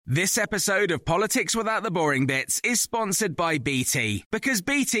This episode of Politics Without the Boring Bits is sponsored by BT, because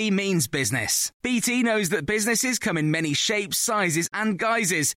BT means business. BT knows that businesses come in many shapes, sizes and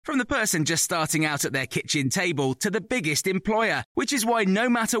guises, from the person just starting out at their kitchen table to the biggest employer, which is why no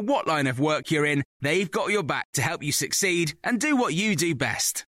matter what line of work you're in, they've got your back to help you succeed and do what you do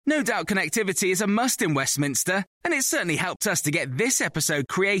best. No doubt connectivity is a must in Westminster, and it certainly helped us to get this episode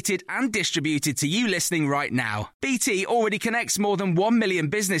created and distributed to you listening right now. BT already connects more than 1 million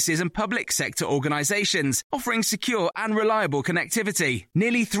businesses and public sector organisations, offering secure and reliable connectivity.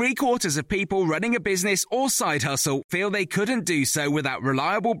 Nearly 3/4 of people running a business or side hustle feel they couldn't do so without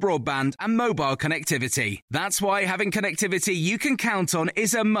reliable broadband and mobile connectivity. That's why having connectivity you can count on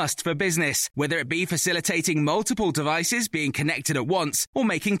is a must for business, whether it be facilitating multiple devices being connected at once, or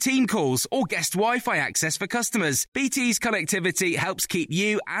making team calls or guest Wi-Fi access for customers. BT's connectivity helps keep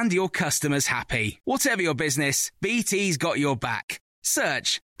you and your customers happy. Whatever your business, BT's got your back.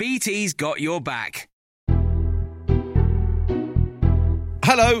 Search BT's got your back.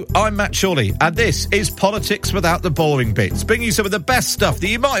 Hello, I'm Matt Shawley, and this is Politics Without the Boring Bits, bringing you some of the best stuff that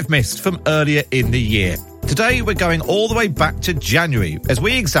you might have missed from earlier in the year. Today, we're going all the way back to January as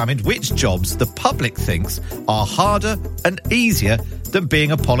we examined which jobs the public thinks are harder and easier than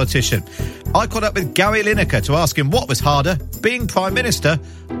being a politician. I caught up with Gary Lineker to ask him what was harder, being Prime Minister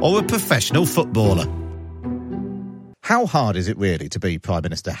or a professional footballer. How hard is it really to be Prime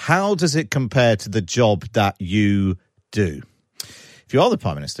Minister? How does it compare to the job that you do? If you are the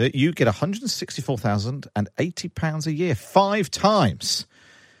Prime Minister, you get £164,080 a year, 5 times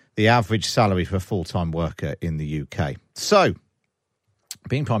the average salary for a full-time worker in the UK. So,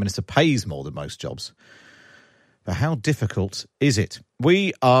 being Prime Minister pays more than most jobs. But how difficult is it?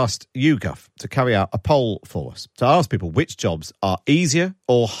 We asked YouGov to carry out a poll for us to ask people which jobs are easier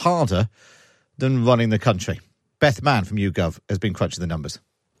or harder than running the country. Beth Mann from YouGov has been crunching the numbers.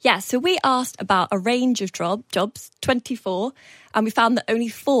 Yeah, so we asked about a range of jobs, 24, and we found that only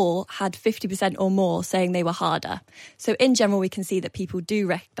 4 had 50% or more saying they were harder. So in general, we can see that people do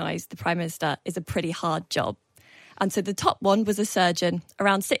recognise the Prime Minister is a pretty hard job. And so the top one was a surgeon.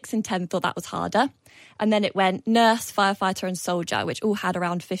 Around 6 in 10 thought that was harder. And then it went nurse, firefighter and soldier, which all had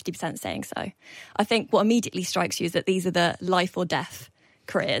around 50% saying so. I think what immediately strikes you is that these are the life or death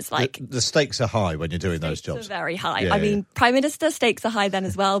careers. Like the stakes are high when you're doing those jobs. Are very high. Yeah, I mean, Prime Minister stakes are high then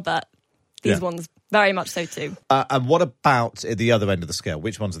as well, but these ones very much so too. And what about at the other end of the scale?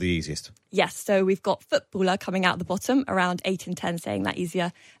 Which ones are the easiest? Yes, so we've got footballer coming out the bottom, around 8 in 10 saying that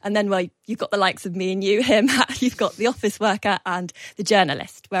easier. And then, well, you've got the likes of me and you here, Matt. You've got the office worker and the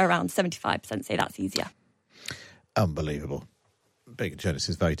journalist, where around 75% say that's easier. Unbelievable. Being a journalist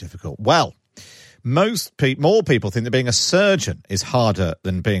is very difficult. Well, more people think that being a surgeon is harder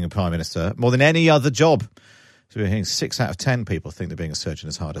than being a Prime Minister, more than any other job. So we're hearing 6 out of 10 people think that being a surgeon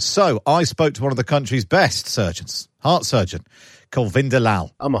is harder. So I spoke to one of the country's best surgeons, heart surgeon, called Vinder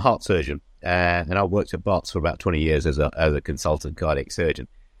Lal. I'm a heart surgeon, and I worked at Barts for about 20 years as a consultant cardiac surgeon.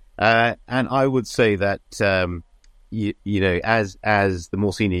 And I would say that, you know, as the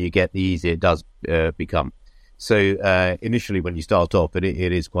more senior you get, the easier it does become. So initially when you start off, it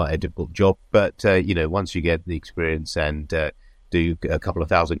is quite a difficult job. But, you know, once you get the experience and do a couple of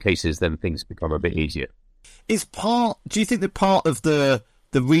thousand cases, then things become a bit easier. Do you think that part of the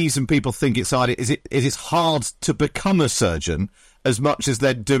reason people think it's hard is it's hard to become a surgeon as much as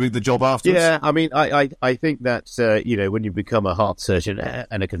they're doing the job afterwards? Yeah, I mean, I think that, you know, when you become a heart surgeon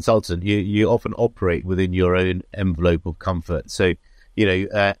and a consultant, you often operate within your own envelope of comfort. So, you know,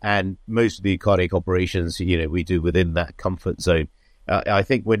 and most of the cardiac operations, you know, we do within that comfort zone. I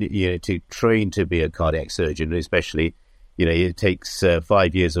think when, you know, to train to be a cardiac surgeon, especially, you know, it takes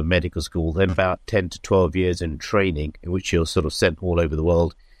 5 years of medical school, then about 10 to 12 years in training, in which you're sort of sent all over the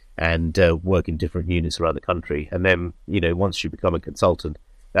world and work in different units around the country. And then, you know, once you become a consultant,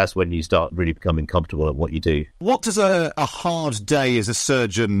 that's when you start really becoming comfortable at what you do. What does a hard day as a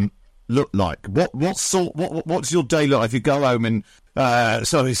surgeon look like? What's your day look like if you go home and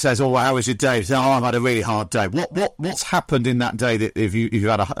somebody says, "Oh, how was your day?" You say, "Oh, I've had a really hard day." What's happened in that day that if you've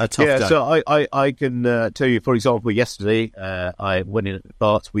had a tough day? Yeah, so I can tell you, for example, yesterday I went in at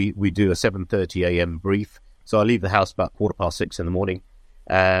Barts. We do a 7:30 a.m. brief, so I leave the house about 6:15 in the morning,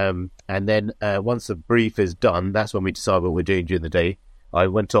 and then once the brief is done, that's when we decide what we're doing during the day. I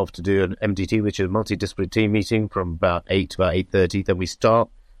went off to do an MDT, which is a multidisciplinary team meeting, from about 8 to about 8:30. Then we start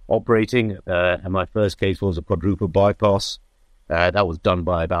operating, and my first case was a quadruple bypass. That was done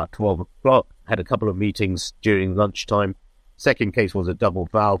by about 12 o'clock. Had a couple of meetings during lunchtime. Second case was a double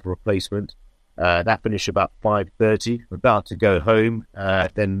valve replacement. That finished about 5:30. About to go home.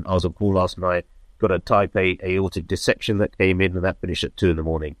 Then I was on call last night got a type A aortic dissection that came in, and that finished at 2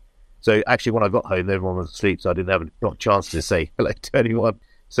 a.m. So actually, when I got home, everyone was asleep, so I didn't have a chance to say hello to anyone.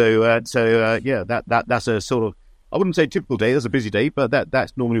 So that's a sort of, I wouldn't say typical day. That's a busy day, but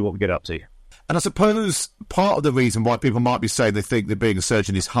that's normally what we get up to. And I suppose part of the reason why people might be saying they think that being a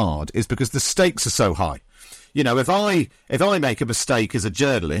surgeon is hard is because the stakes are so high. You know, if I make a mistake as a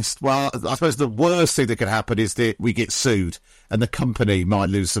journalist, well, I suppose the worst thing that could happen is that we get sued and the company might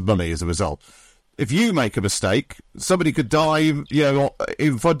lose some money as a result. If you make a mistake, somebody could die, you know,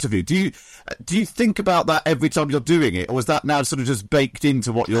 in front of you. Do you think about that every time you're doing it, or is that now sort of just baked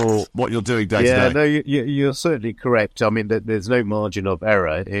into what you're doing day to day? Yeah, no, you're certainly correct. I mean, there's no margin of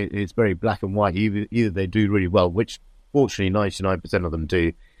error. It's very black and white. Either they do really well, which fortunately 99% of them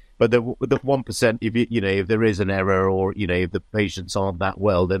do. But the 1%, if there is an error, or if the patients aren't that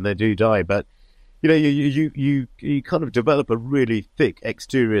well, then they do die. But you kind of develop a really thick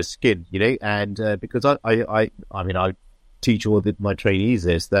exterior skin, and because I teach all my trainees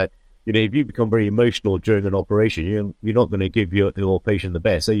this, that if you become very emotional during an operation, you're not going to give your patient the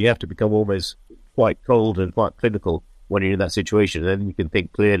best. So you have to become almost quite cold and quite clinical when you're in that situation. And then you can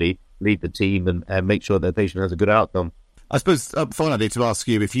think clearly, lead the team, and make sure that the patient has a good outcome. I suppose finally I need to ask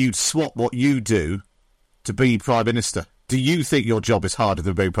you, if you'd swap what you do to be Prime Minister, do you think your job is harder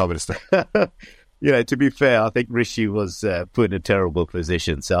than being Prime Minister? To be fair, I think Rishi was put in a terrible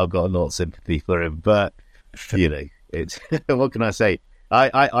position, so I've got a lot of sympathy for him. But, it's what can I say?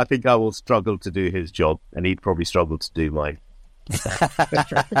 I think I will struggle to do his job, and he'd probably struggle to do mine. I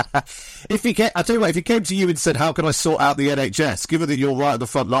tell you what, if he came to you and said, how can I sort out the NHS, given that you're right at the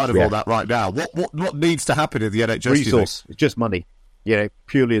front line of all that right now, what needs to happen in the NHS? Resource, just money,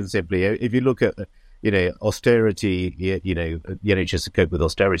 purely and simply. If you look at austerity, the NHS has coped with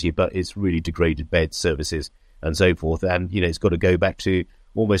austerity, but it's really degraded beds, services, and so forth. And, it's got to go back to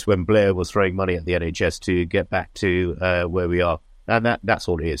almost when Blair was throwing money at the NHS to get back to where we are. And that's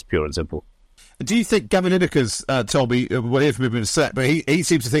all it is, pure and simple. Do you think Gavin Lineker's told me, we'll hear from him in a sec, but he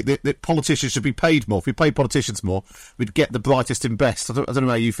seems to think that politicians should be paid more. If we pay politicians more, we'd get the brightest and best. I don't know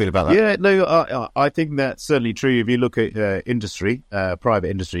how you feel about that. Yeah, no, I think that's certainly true. If you look at industry, private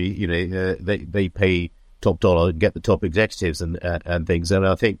industry, they pay top dollar and get the top executives and things. And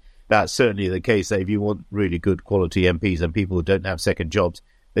I think that's certainly the case, that if you want really good quality MPs and people who don't have second jobs,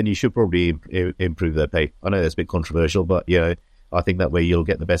 then you should probably improve their pay. I know that's a bit controversial, but, I think that way you'll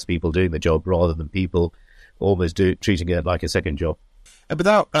get the best people doing the job rather than people almost treating it like a second job. And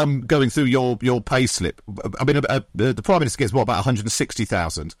without going through your pay slip, I mean, the Prime Minister gets, about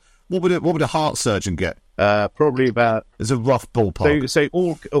 160,000? What would a heart surgeon get? Probably about... There's a rough ballpark. So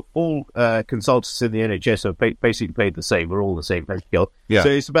all consultants in the NHS are basically paid the same. We're all the same pay scale. Yeah. So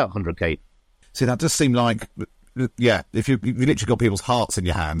it's about 100k. See, that does seem like... Yeah, if you literally got people's hearts in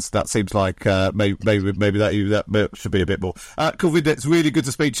your hands, that seems like maybe that should be a bit more. Govind, it's really good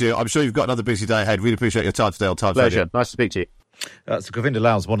to speak to you. I'm sure you've got another busy day ahead. Really appreciate your time today on Times Radio. Pleasure. Nice to speak to you. That's Govind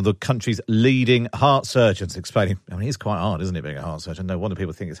Lal's one of the country's leading heart surgeons, explaining, it's quite hard, isn't it, being a heart surgeon? No wonder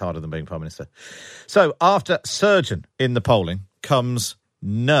people think it's harder than being Prime Minister. So after surgeon in the polling comes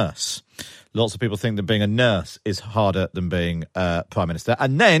nurse. Lots of people think that being a nurse is harder than being Prime Minister.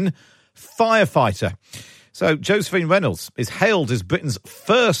 And then firefighter. So Josephine Reynolds is hailed as Britain's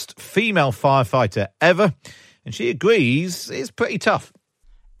first female firefighter ever, and she agrees it's pretty tough.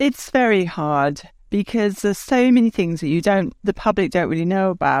 It's very hard because there's so many things that the public don't really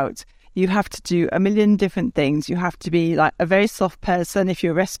know about. You have to do a million different things. You have to be like a very soft person if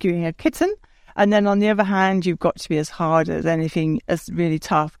you're rescuing a kitten. And then on the other hand, you've got to be as hard as anything, as really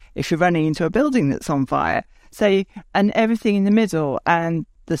tough if you're running into a building that's on fire. So, and everything in the middle, and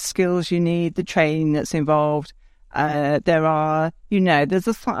the skills you need, the training that's involved. I read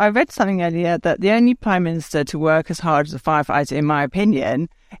something earlier that the only Prime Minister to work as hard as a firefighter, in my opinion,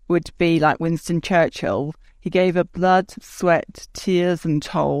 would be like Winston Churchill. He gave a blood, sweat, tears and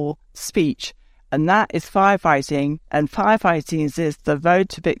toll speech, and that is firefighting. And firefighting is the road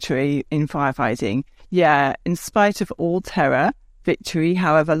to victory in firefighting. Yeah, in spite of all terror, victory,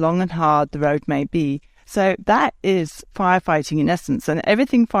 however long and hard the road may be. So that is firefighting in essence, and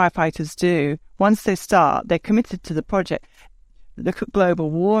everything firefighters do, once they start, they're committed to the project. Look at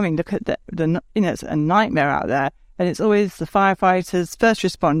global warming, look at it's a nightmare out there, and it's always the firefighters, first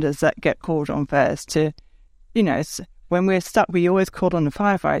responders that get called on first when we're stuck, we always call on the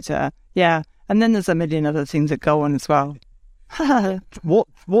firefighter, yeah, and then there's a million other things that go on as well.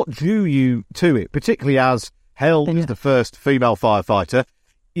 What drew you to it, particularly as hailed as the first female firefighter?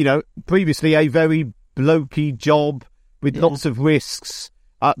 Previously a very blokey job with lots of risks.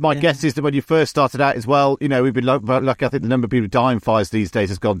 My guess is that when you first started out as well, we've been lucky. I think the number of people dying in fires these days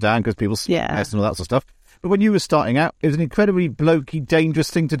has gone down because people mess and all that sort of stuff. But when you were starting out, it was an incredibly blokey,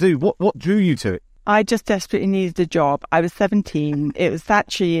 dangerous thing to do. What drew you to it? I just desperately needed a job. I was 17. It was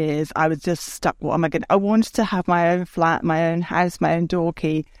Thatcher years. I was just stuck. What am I going to... I wanted to have my own flat, my own house, my own door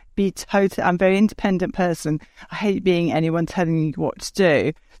key. I'm a very independent person. I hate being anyone telling me what to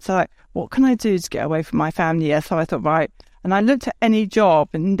do. So what can I do to get away from my family? Yeah, so I thought, right. And I looked at any job,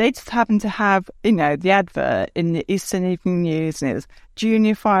 and they just happened to have, the advert in the Eastern Evening News, and it was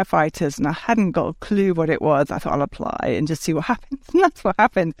junior firefighters, and I hadn't got a clue what it was. I thought I'll apply and just see what happens, and that's what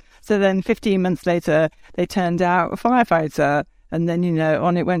happened. So then 15 months later, they turned out a firefighter, and then,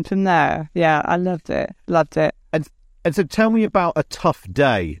 on it went from there. Yeah, I loved it. And so tell me about a tough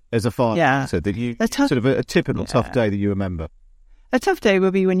day as a firefighter, that you, sort of a typical tough day that you remember. A tough day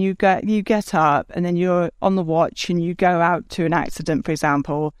will be when you get up and then you're on the watch and you go out to an accident, for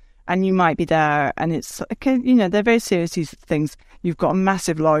example, and you might be there and it's, they're very serious things. You've got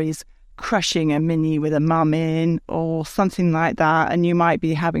massive lorries crushing a Mini with a mum in or something like that, and you might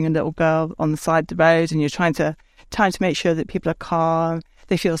be having a little girl on the side of the road and you're trying to make sure that people are calm,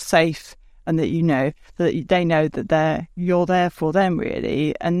 they feel safe, and that that they know that you're there for them,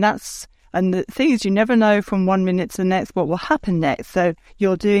 really. And the thing is, you never know from 1 minute to the next what will happen next. So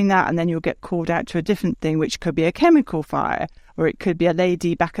you're doing that and then you'll get called out to a different thing, which could be a chemical fire, or it could be a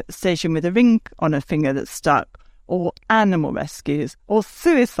lady back at the station with a ring on her finger that's stuck, or animal rescues, or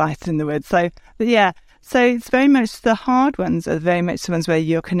suicides in the woods. So it's very much the hard ones are very much the ones where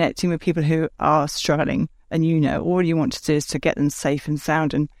you're connecting with people who are struggling, and all you want to do is to get them safe and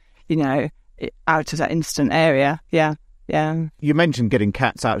sound and, out of that instant area. Yeah. Yeah. You mentioned getting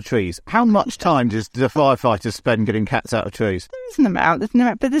cats out of trees. How much time does the firefighters spend getting cats out of trees? There's no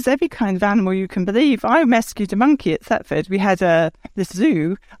amount, but there's every kind of animal you can believe. I rescued a monkey at Thetford. We had this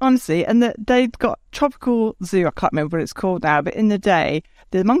zoo, honestly, and they'd got tropical zoo. I can't remember what it's called now, but in the day,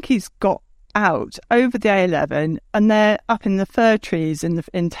 the monkeys got out over the A11 and they're up in the fir trees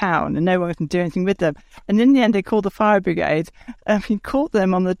in town and no one can do anything with them. And in the end, they called the fire brigade and we caught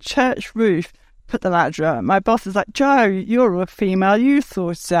them on the church roof, put the ladder up. My boss is like, Joe, you're a female, you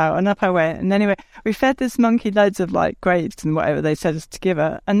sort it out. And up I went. And anyway, we fed this monkey loads of grapes and whatever they said us to give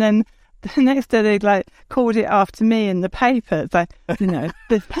her. And then the next day they called it after me in the paper.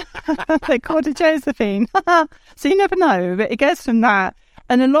 It's they called it Josephine. So you never know, but it goes from that.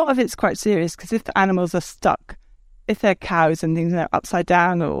 And a lot of it's quite serious because if the animals are stuck, if they're cows and things, they're upside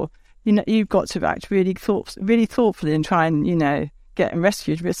down, or you've got to act really thoughtfully and try and get them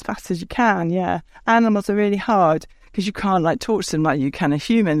rescued as fast as you can. Yeah, animals are really hard because you can't talk to them like you can a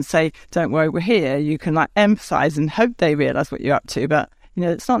human. Say, don't worry, we're here. You can empathise and hope they realise what you're up to, but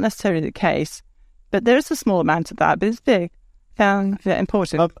it's not necessarily the case. But there is a small amount of that, but it's big. Very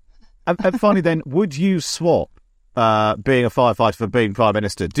important. And finally, then, would you swap being a firefighter for being Prime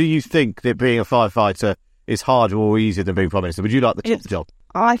Minister? Do you think that being a firefighter is harder or easier than being Prime Minister? Would you like the top job?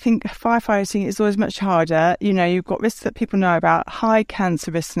 I think firefighting is always much harder. You've got risks that people know about, high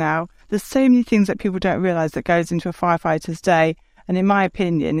cancer risks now. There's so many things that people don't realise that goes into a firefighter's day. And in my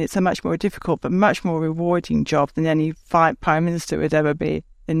opinion, it's a much more difficult but much more rewarding job than any Prime Minister would ever be,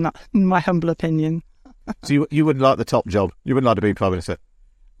 in my humble opinion. So you wouldn't like the top job? You wouldn't like to be Prime Minister?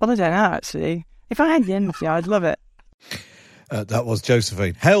 Well, I don't know, actually. If I had the energy, I'd love it. That was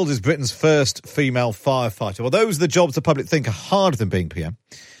Josephine. Hailed as Britain's first female firefighter. Well, those are the jobs the public think are harder than being PM.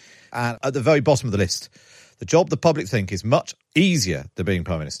 And at the very bottom of the list, the job the public think is much easier than being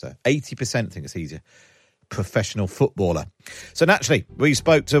Prime Minister. 80% think it's easier. Professional footballer. So naturally, we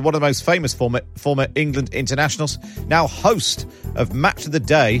spoke to one of the most famous former England internationals, now host of Match of the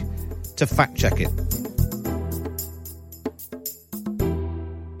Day, to fact check it.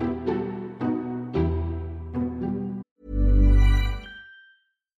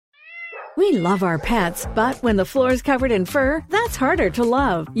 We love our pets, but when the floor's covered in fur, that's harder to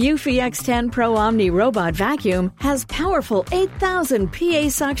love. Eufy X10 Pro Omni Robot Vacuum has powerful 8,000 PA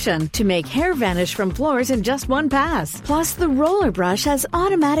suction to make hair vanish from floors in just one pass. Plus, the roller brush has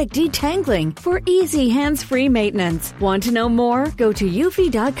automatic detangling for easy hands-free maintenance. Want to know more? Go to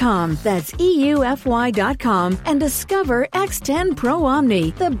eufy.com, that's EUFY.com, and discover X10 Pro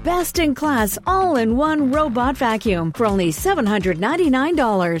Omni, the best-in-class all-in-one robot vacuum for only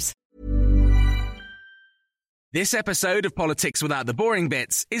 $799. This episode of Politics Without the Boring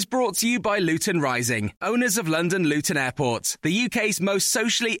Bits is brought to you by Luton Rising, owners of London Luton Airport, the UK's most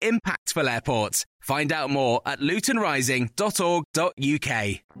socially impactful airport. Find out more at lutonrising.org.uk.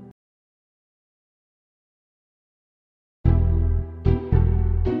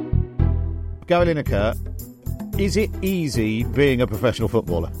 Gary Lineker, Is it easy being a professional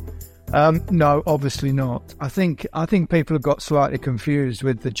footballer? No, obviously not. I think people have got slightly confused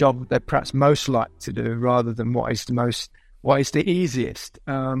with the job they're perhaps most like to do rather than what is the easiest.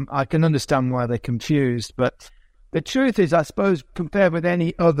 I can understand why they're confused, but the truth is, I suppose, compared with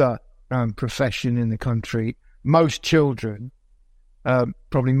any other profession in the country, most children,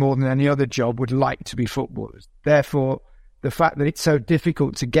 probably more than any other job, would like to be footballers. Therefore, the fact that it's so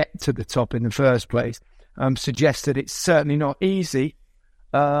difficult to get to the top in the first place suggests that it's certainly not easy.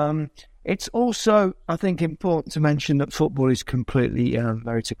 It's also, I think, important to mention that football is completely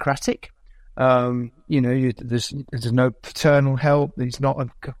meritocratic. There's no paternal help. It's not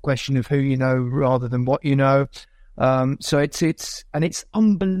a question of who you know rather than what you know. So it's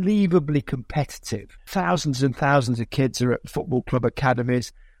unbelievably competitive. Thousands and thousands of kids are at football club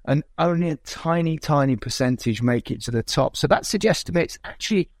academies, and only a tiny, tiny percentage make it to the top. So that suggests to me it's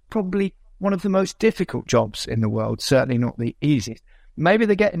actually probably one of the most difficult jobs in the world, certainly not the easiest. Maybe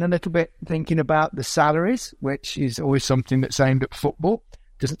they're getting a little bit thinking about the salaries, which is always something that's aimed at football.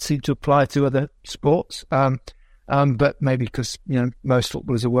 Doesn't seem to apply to other sports. But maybe because, most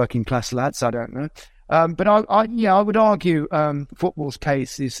footballers are working class lads, I don't know. But I would argue football's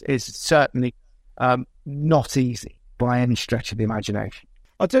case is certainly not easy by any stretch of the imagination.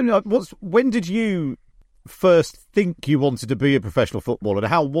 I don't know. When did you first think you wanted to be a professional footballer, and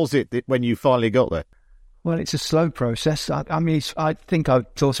how was it when you finally got there? Well, it's a slow process. I think I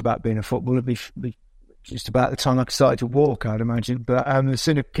thought about being a footballer be just about the time I started to walk, I'd imagine. But as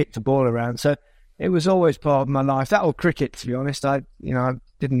soon as I kicked the ball around, so it was always part of my life. That or cricket, to be honest. I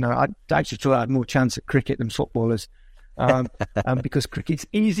didn't know. I actually thought I had more chance at cricket than footballers, because cricket's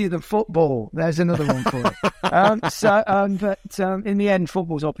easier than football. There's another one for it. But in the end,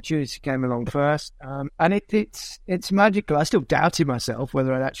 football's opportunity came along first, and it's magical. I still doubted myself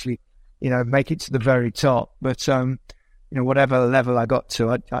whether I'd actually, make it to the very top. But whatever level I got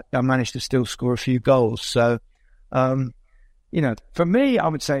to, I managed to still score a few goals. So, for me, I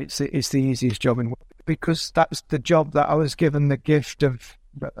would say it's the easiest job because that's the job that I was given the gift of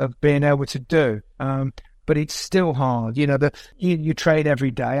being able to do. But it's still hard. You train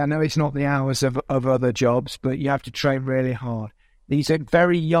every day. I know it's not the hours of other jobs, but you have to train really hard. These are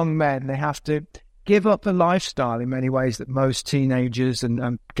very young men. They have to give up a lifestyle in many ways that most teenagers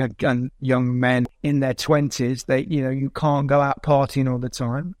and young men in their 20s, you can't go out partying all the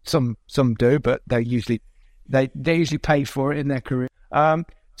time. Some do, but they usually pay for it in their career.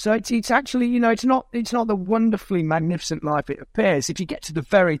 So it's actually, it's not the wonderfully magnificent life it appears. If you get to the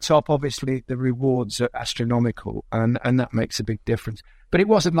very top, obviously the rewards are astronomical, and that makes a big difference. But it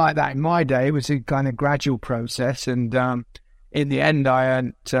wasn't like that in my day. It was a kind of gradual process, and in the end, I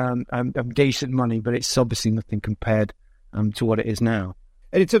earned decent money, but it's obviously nothing compared to what it is now.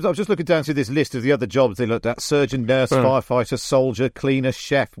 And in terms of, I was just looking down through this list of the other jobs they looked at: surgeon, nurse, firefighter, soldier, cleaner,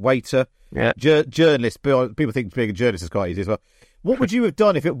 chef, waiter, journalist. People think being a journalist is quite easy as well. What would you have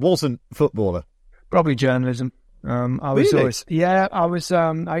done if it wasn't footballer? Probably journalism. I was always, I was.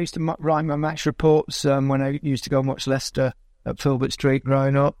 I used to write my match reports when I used to go and watch Leicester at Filbert Street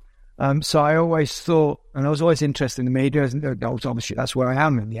growing up. So I always thought, and I was always interested in the media. Obviously, that's where I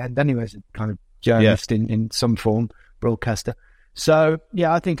am in the end, anyway, as a kind of journalist in some form, broadcaster. So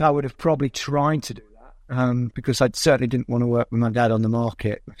I think I would have probably tried to do that because I certainly didn't want to work with my dad on the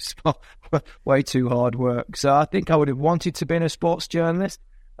market. It's way too hard work. So I think I would have wanted to be a sports journalist.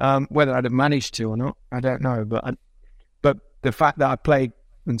 Whether I'd have managed to or not, I don't know. But the fact that I played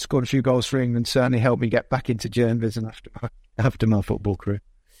and scored a few goals for England certainly helped me get back into journalism after my football career.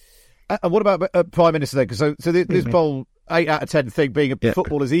 And what about Prime Minister then? So this whole 8 out of 10 thing, being a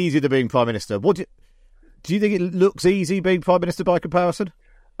footballer is easier than being Prime Minister. Do you think it looks easy being Prime Minister by comparison?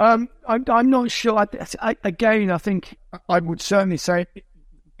 I'm not sure. I think I would certainly say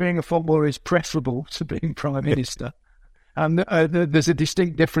being a footballer is preferable to being Prime Minister. There's a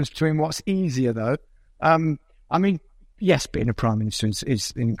distinct difference between what's easier, though. Yes, being a Prime Minister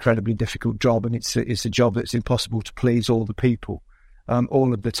is an incredibly difficult job, and it's a job that's impossible to please all the people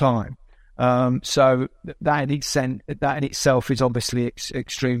all of the time. So that in itself is obviously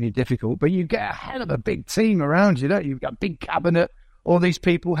extremely difficult. But you get a hell of a big team around you, don't you? You've got a big cabinet, all these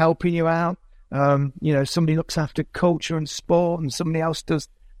people helping you out. Somebody looks after culture and sport, and somebody else does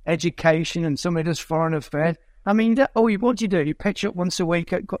education, and somebody does foreign affairs. What do you do? You pitch up once a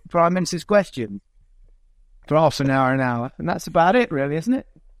week at Prime Minister's Question for half an hour, and that's about it, really, isn't it?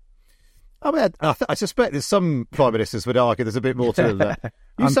 I suspect there's some Prime Ministers would argue there's a bit more to that.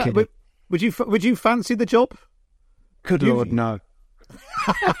 Would you fancy the job? Good Lord, no.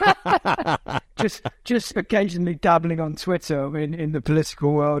 just occasionally dabbling on Twitter in the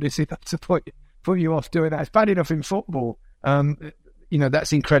political world. Is that's the point? put you off doing that. It's bad enough in football.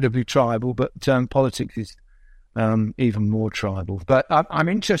 That's incredibly tribal, but politics is even more tribal. But I'm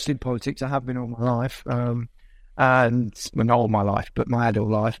interested in politics. I have been all my life, not all my life, but my adult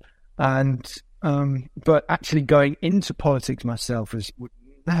life. But actually going into politics myself would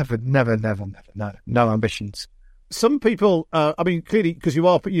never, no ambitions. Some people, clearly, because you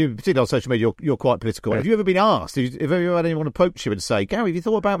particularly on social media, you're quite political. Have you ever been asked? Have you ever had anyone approach you and say, "Gary, have you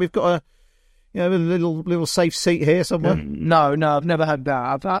thought about we've got a little safe seat here somewhere"? No, I've never had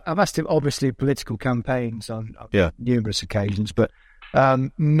that. I've asked him, obviously, political campaigns on numerous occasions, but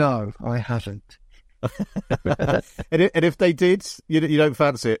no, I haven't. And if they did, you don't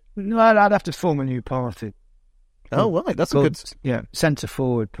fancy it? No, I'd have to form a new party. Oh, right, that's a good... Yeah,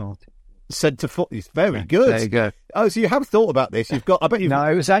 centre-forward party. Centre-forward, it's very good. There you go. Oh, so you have thought about this? You've got... I bet you've... No,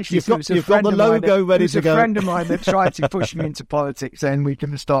 it was actually... You've got the logo ready to go. It was a friend of mine that tried to push me into politics, saying we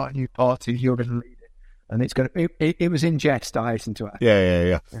can start a new party, you're going to lead it. And it's going to... It was in jest, I hasten to add.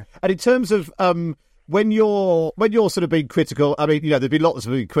 Yeah. And in terms of... When you're sort of being critical, there's been lots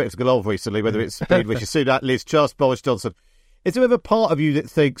of being critical of recently, whether it's been Rishi Sunak, Liz Truss, Boris Johnson. Is there ever part of you that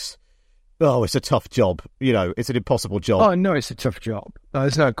thinks, oh, it's a tough job, it's an impossible job? Oh, no, it's a tough job.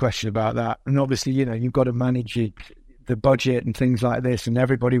 There's no question about that. And obviously, you've got to manage the budget and things like this, and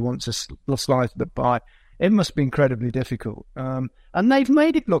everybody wants a slice of the pie. It must be incredibly difficult. And they've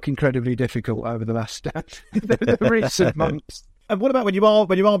made it look incredibly difficult over the last the recent months. And what about when you are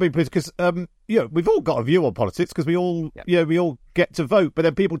being political? Because we've all got a view on politics because we all get to vote. But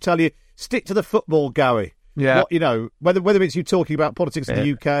then people tell you stick to the football, Gary. Yeah. Whether it's you talking about politics in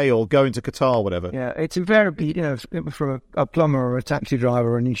the UK or going to Qatar, or whatever. Yeah, it's invariably from a plumber or a taxi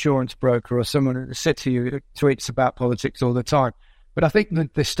driver or an insurance broker or someone in the city who tweets about politics all the time. But I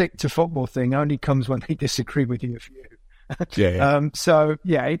think the stick to football thing only comes when they disagree with your view. It's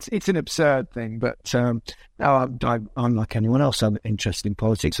an absurd thing, but I'm like anyone else. I'm interested in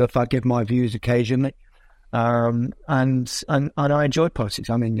politics, so if I give my views occasionally, and I enjoy politics.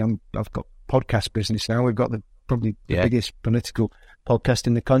 I've got podcast business now. We've got probably the biggest political podcast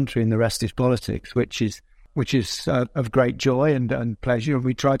in the country, and the rest is politics, which is of great joy and pleasure. And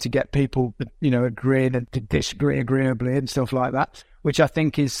we try to get people, agreeing and to disagree agreeably and stuff like that, which I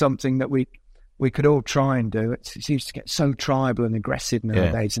think is something that we could all try and do. It seems to get so tribal and aggressive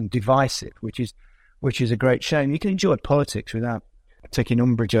nowadays and divisive, which is a great shame. You can enjoy politics without taking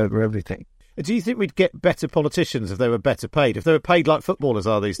umbrage over everything. Do you think we'd get better politicians if they were better paid? If they were paid like footballers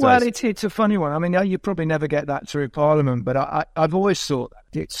are these days? Well, it's a funny one. You probably never get that through Parliament, but I've always thought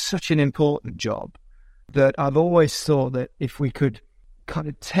that it's such an important job that I've always thought that if we could kind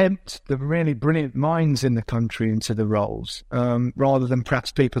of tempt the really brilliant minds in the country into the roles, rather than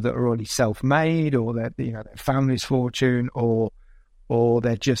perhaps people that are already self-made or their family's fortune or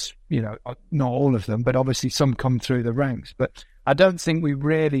they're just, not all of them, but obviously some come through the ranks. But I don't think we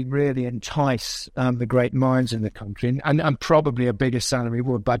really, really entice the great minds in the country, and probably a bigger salary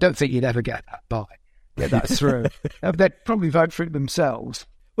would, but I don't think you'd ever get that through. They'd probably vote for it themselves.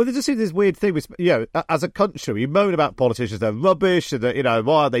 Well, there's just this weird thing with, as a country, we moan about politicians, they're rubbish, and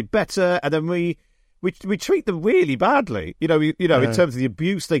why are they better? And then we treat them really badly, in terms of the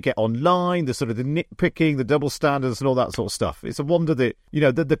abuse they get online, the sort of the nitpicking, the double standards and all that sort of stuff. It's a wonder that,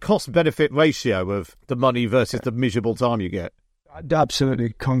 the cost-benefit ratio of the money versus the miserable time you get. I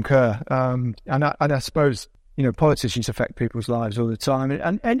absolutely concur. And I suppose, politicians affect people's lives all the time.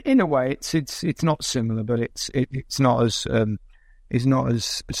 And in a way, it's not similar, but it's not as... is not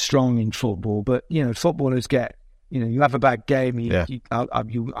as strong in football, but footballers get, you have a bad game.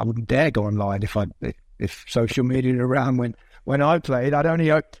 I wouldn't dare go online if social media were around when I played.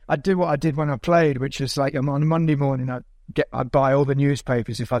 I'd do what I did when I played, which is like on a Monday morning I'd buy all the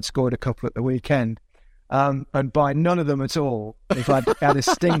newspapers if I'd scored a couple at the weekend, and buy none of them at all if I'd had a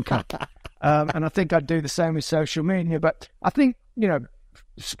stinker. And I think I'd do the same with social media. But I think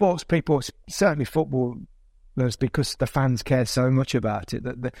sports people, certainly football. Because the fans care so much about it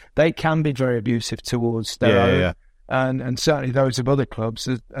that they can be very abusive towards their own, and certainly those of other clubs,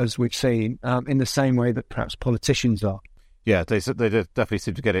 as we've seen, in the same way that perhaps politicians are. Yeah, they definitely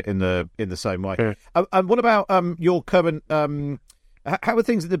seem to get it in the same way. Yeah. And what about your current? How are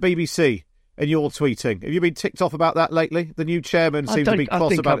things at the BBC and your tweeting? Have you been ticked off about that lately? The new chairman seemed to be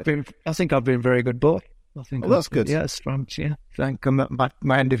cross about it. I think I've been a very good boy. That's good. Yes, I think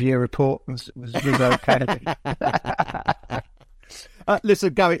my end of year report was okay.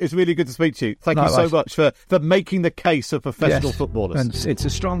 Listen, Gary, it's really good to speak to you. Thank you so much for making the case for professional footballers. And it's a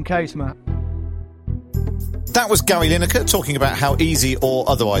strong case, Matt. That was Gary Lineker talking about how easy or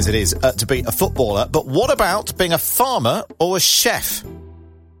otherwise it is to be a footballer. But what about being a farmer or a chef?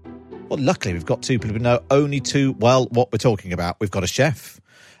 Well, luckily, we've got two people who know only too well what we're talking about. We've got a chef.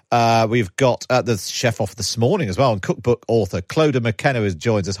 We've got the chef off this morning as well, and cookbook author Clodagh McKenna has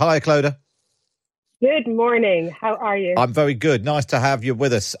joined us. Hi, Clodagh. Good morning. How are you? I'm very good. Nice to have you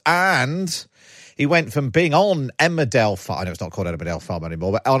with us. And he went from being on Emmerdale Farm, I know it's not called Emmerdale Farm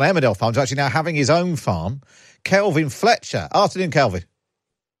anymore, but on Emmerdale Farm to actually now having his own farm. Kelvin Fletcher. Afternoon, Kelvin.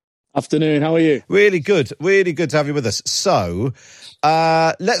 Afternoon, how are you? Really good to have you with us. So,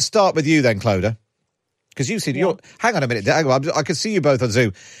 let's start with you then, Clodagh. Because you said, hang on a minute, I can see you both on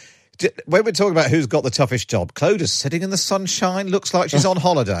Zoom. When we're talking about who's got the toughest job, Clodagh's sitting in the sunshine, looks like she's on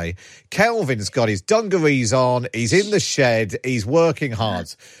holiday. Kelvin's got his dungarees on, he's in the shed, he's working hard.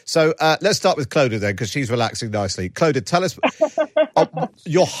 So let's start with Clodagh then, because she's relaxing nicely. Clodagh, tell us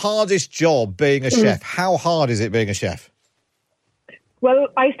your hardest job being a chef. How hard is it being a chef? Well,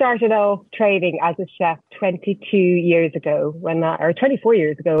 I started off training as a chef 22 years ago, or 24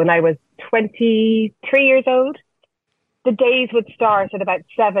 years ago, when I was 23 years old. The days would start at about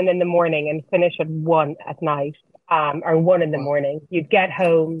 7 in the morning and finish at 1 at night, or 1 in the morning. You'd get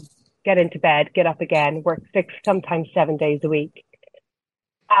home, get into bed, get up again, work 6, sometimes 7 days a week.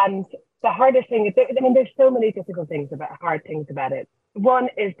 And the hardest thing is, there's so many hard things about it. One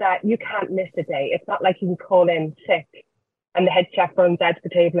is that you can't miss a day. It's not like you can call in sick and the head chef runs out to the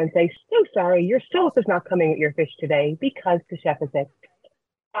table and say, "So sorry, your sauce is not coming with your fish today because the chef is sick."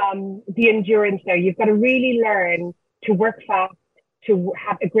 The endurance there, you've got to really learn to work fast, to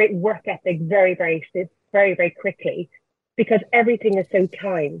have a great work ethic very, very, very, very quickly, because everything is so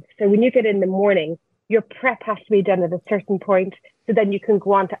timed. So when you get in the morning, your prep has to be done at a certain point, so then you can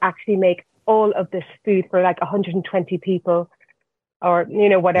go on to actually make all of this food for like 120 people, or,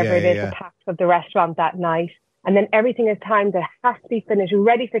 whatever it is, the tax of the restaurant that night. And then everything is timed. It has to be finished,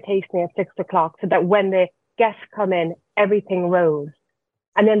 ready for tasting at 6 o'clock, so that when the guests come in, everything rolls.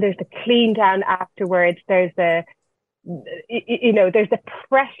 And then there's the clean down afterwards. There's there's the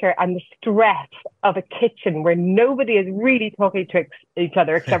pressure and the stress of a kitchen where nobody is really talking to each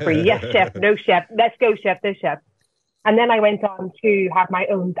other except for yes, chef, no chef, let's go, chef, this chef. And then I went on to have I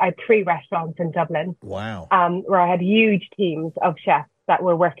had 3 restaurants in Dublin. Wow. Where I had huge teams of chefs that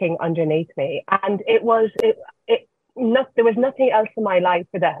were working underneath me. And there was nothing else in my life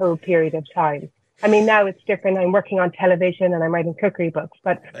for that whole period of time. I mean, now it's different. I'm working on television and I'm writing cookery books.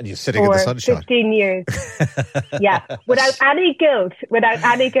 And you're sitting in the sunshine. 15 years. Without any guilt.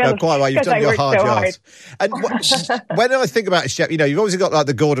 No, quite right. You've done your hard yards. And when I think about a chef, you've obviously got like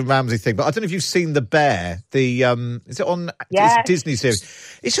the Gordon Ramsay thing, but I don't know if you've seen The Bear, is it on Disney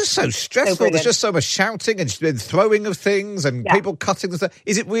series? It's just so stressful. So there's just so much shouting and throwing of things and people cutting the stuff.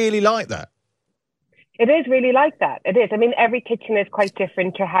 Is it really like that? It is really like that. It is. I mean, every kitchen is quite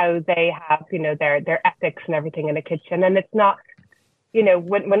different to how they have, their ethics and everything in the kitchen. And it's not,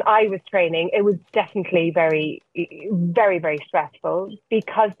 when I was training, it was definitely very, very, very stressful,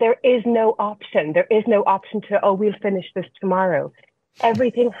 because there is no option. There is no option to, we'll finish this tomorrow.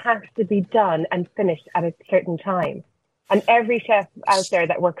 Everything has to be done and finished at a certain time. And every chef out there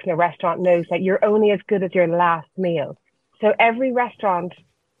that works in a restaurant knows that you're only as good as your last meal. So every restaurant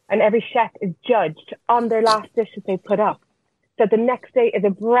and every chef is judged on their last dish that they put up. So the next day is a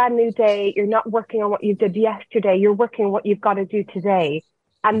brand new day. You're not working on what you did yesterday. You're working on what you've got to do today.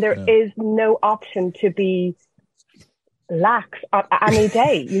 And there is no option to be lax on any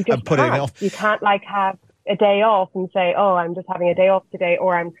day. You just can't. You can't have a day off and say, I'm just having a day off today,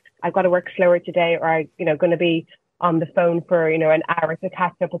 or I've got to work slower today, or I'm going to be on the phone for, an hour to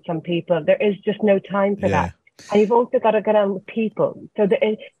catch up with some people. There is just no time for that. And you've also got to get on with people. So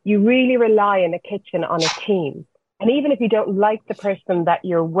you really rely in the kitchen on a team. And even if you don't like the person that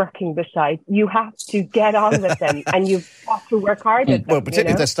you're working beside, you have to get on with them and you've got to work hard at them. Well,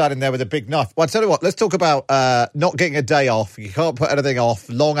 particularly if they're starting there with a big knife. Well, I'll tell you what, let's talk about not getting a day off. You can't put anything off,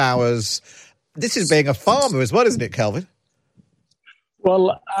 long hours. This is being a farmer as well, isn't it, Kelvin?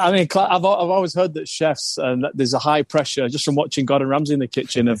 Well, I mean, I've always heard that chefs, that there's a high pressure just from watching Gordon Ramsay in the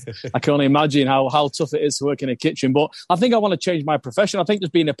kitchen. I can only imagine how tough it is to work in a kitchen. But I think I want to change my profession. I think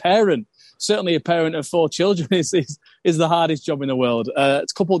just being a parent, certainly a parent of 4 children, is the hardest job in the world.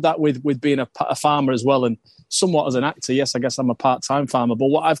 It's coupled that with being a farmer as well, and somewhat as an actor. Yes, I guess I'm a part-time farmer. But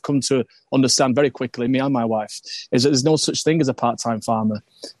what I've come to understand very quickly, me and my wife, is that there's no such thing as a part-time farmer.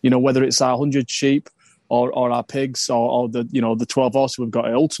 Whether it's our 100 sheep, or our pigs, or the 12 horses we've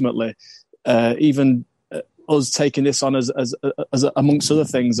got. Ultimately, even us taking this on as amongst other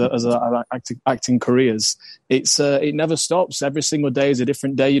things as acting careers, it never stops. Every single day is a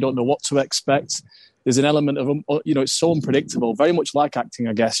different day. You don't know what to expect. There's an element of it's so unpredictable. Very much like acting,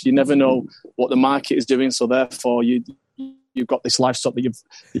 I guess. You never know what the market is doing, so therefore you you've got this livestock that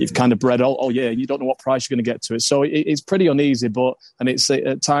you've kind of bred. Oh yeah, you don't know what price you're going to get to it. So it's pretty uneasy, and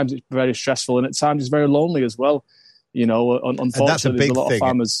at times it's very stressful, and at times it's very lonely as well. You know, unfortunately, there's a lot of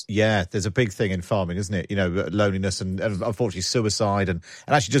farmers. Yeah, there's a big thing in farming, isn't it? You know, loneliness and unfortunately suicide and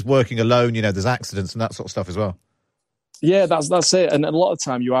actually just working alone. You know, there's accidents and that sort of stuff as well. Yeah, that's it. And a lot of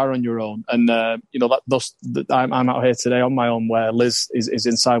time you are on your own. And, I'm out here today on my own where Liz is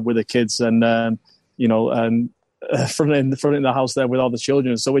inside with the kids and, front in the house there with all the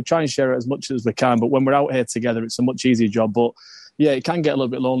children. So we try and share it as much as we can. But when we're out here together, it's a much easier job. But yeah, it can get a little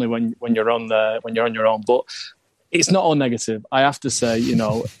bit lonely when you're on your own. But it's not all negative. I have to say,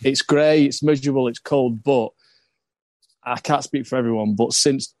 it's grey, it's miserable, it's cold, but I can't speak for everyone. But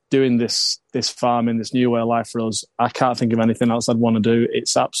since doing this farming, this new way of life for us, I can't think of anything else I'd want to do.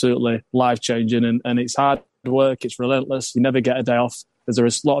 It's absolutely life-changing and it's hard work, it's relentless, you never get a day off. There's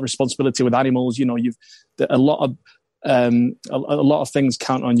a lot of responsibility with animals, you've a lot of things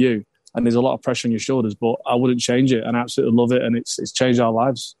count on you and there's a lot of pressure on your shoulders, but I wouldn't change it and I absolutely love it and it's changed our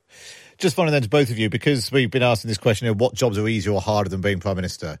lives. Just finally then to both of you, because we've been asking this question, what jobs are easier or harder than being Prime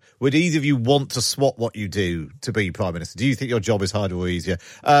Minister? Would either of you want to swap what you do to be Prime Minister? Do you think your job is harder or easier?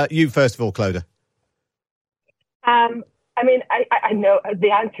 You first of all, Clodagh. I know the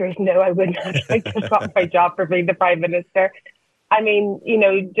answer is no, I wouldn't like to swap my job for being the Prime Minister. I mean,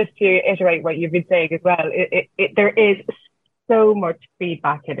 just to iterate what you've been saying as well, there is so much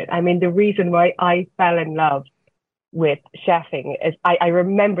feedback in it. I mean, the reason why I fell in love with chefing is I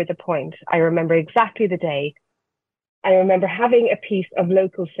remember the point. I remember exactly the day. I remember having a piece of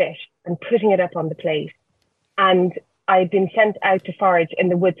local fish and putting it up on the plate. And I'd been sent out to forage in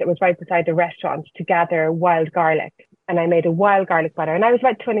the woods that was right beside the restaurant to gather wild garlic. And I made a wild garlic butter. And I was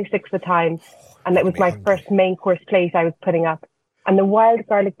about 26 at the time. And that was my first main course plate I was putting up. And the wild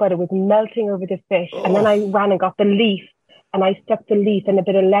garlic butter was melting over the fish. And then I ran and got the leaf. And I stuck the leaf and a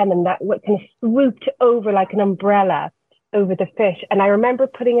bit of lemon that kind of swooped over like an umbrella over the fish. And I remember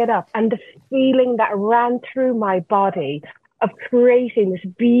putting it up and the feeling that ran through my body of creating this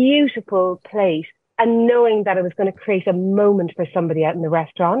beautiful plate and knowing that I was going to create a moment for somebody out in the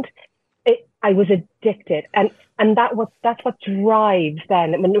restaurant. I was addicted. And that's what drives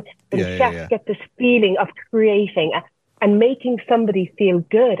then. When chefs get this feeling of creating and making somebody feel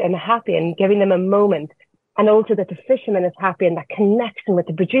good and happy and giving them a moment. And also that the fisherman is happy and that connection with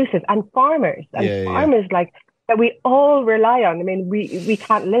the producers and farmers. And farmers like that we all rely on. I mean, we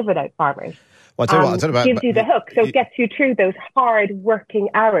can't live without farmers. Well, I tell you about, gives you the hook. So it gets you through those hard working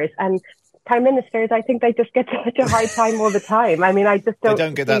hours. And Prime Ministers, I think they just get such a hard time all the time. I mean, I just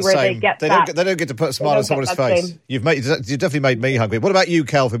don't get that where same. They get they that. Don't get to put a smile on someone's face. Same. You've definitely made me hungry. What about you,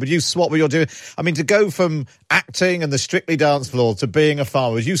 Kelvin? Would you swap what you're doing? I mean, to go from acting and the Strictly dance floor to being a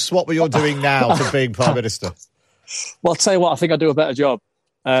farmer, would you swap what you're doing now to being Prime Minister? Well, I'll tell you what, I think I do a better job.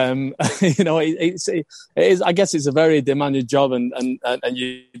 It is. I guess it's a very demanding job, and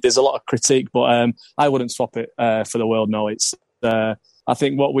there's a lot of critique. But I wouldn't swap it for the world. No, it's. I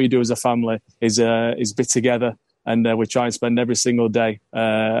think what we do as a family is be together, and we try and spend every single day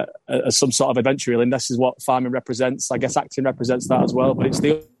as some sort of adventure. And this is what farming represents. I guess acting represents that as well. But it's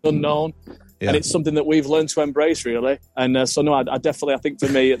the unknown. Yeah. And it's something that we've learned to embrace, really. And I think for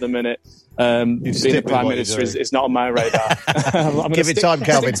me at the minute, being a Prime Minister is not on my radar. Give it time,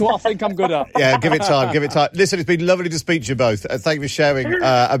 Calvin. Stick to what I think I'm good at. Yeah, give it time. Listen, it's been lovely to speak to you both. Thank you for sharing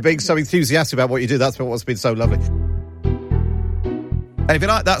and being so enthusiastic about what you do. That's what's been so lovely. And if you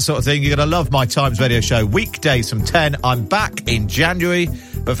like that sort of thing, you're going to love my Times Radio show weekdays from 10. I'm back in January.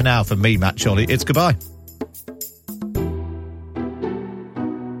 But for now, from me, Matt Chorley, it's goodbye.